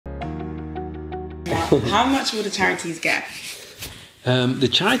Wow. How much will the charities get? The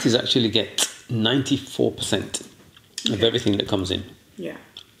charities actually get 94% of everything that comes in. Yeah.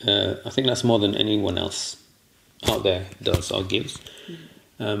 I think that's more than anyone else out there does or gives.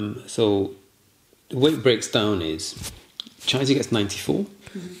 So the way it breaks down is charity gets 94%,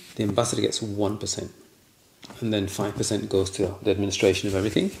 the ambassador gets 1%, and then 5% goes to the administration of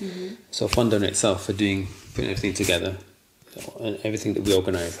everything. So fund donor itself for putting everything together, and everything that we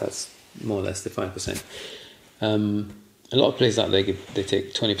organise, that's more or less the 5%. A lot of places out there they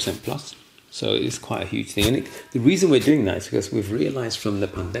take 20% plus, so it's quite a huge thing. And the reason we're doing that is because we've realised from the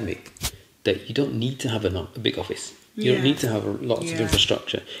pandemic that you don't need to have a big office. You don't need to have lots of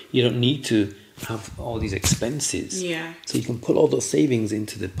infrastructure. You don't need to have all these expenses. Yeah. So you can put all those savings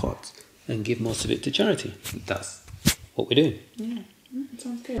into the pot and give most of it to charity. That's what we're doing. Yeah.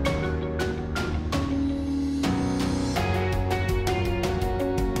 Sounds good.